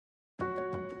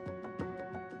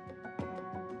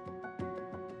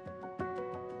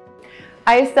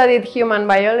I studied human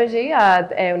biology at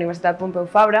Universitat Pompeu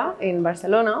Fabra in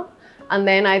Barcelona, and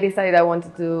then I decided I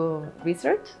wanted to do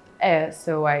research.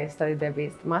 So I studied the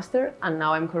BIST Master, and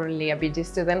now I'm currently a PG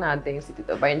student at the Institute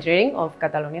of Engineering of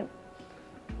Catalonia.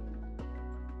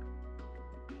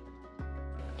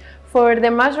 For the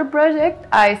master project,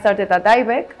 I started at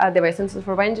IBEC, at the Bicentennial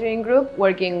for Engineering group,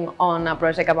 working on a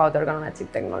project about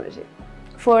organoleptic technology.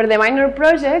 For the minor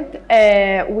project,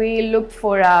 we looked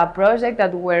for a project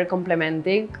that were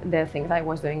complementing the things I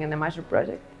was doing in the master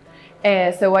project.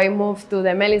 So I moved to the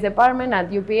MMRES department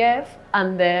at UPF,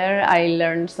 and there I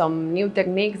learned some new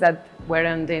techniques that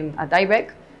weren't at IBEC,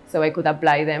 so I could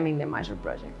apply them in the master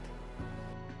project.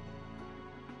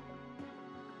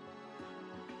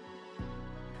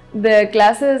 The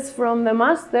classes from the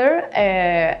master,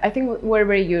 I think, were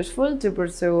very useful to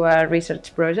pursue a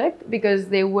research project because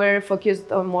they were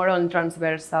focused more on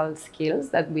transversal skills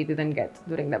that we didn't get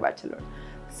during the bachelor.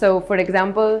 So, for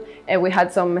example, we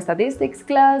had some statistics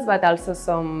class, but also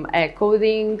some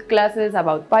coding classes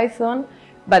about Python.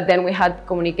 But then we had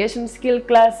communication skill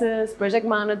classes, project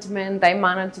management, time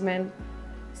management.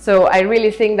 So I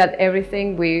really think that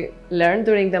everything we learned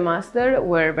during the master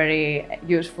were very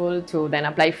useful to then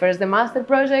apply first the master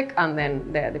project and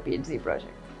then the PhD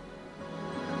project.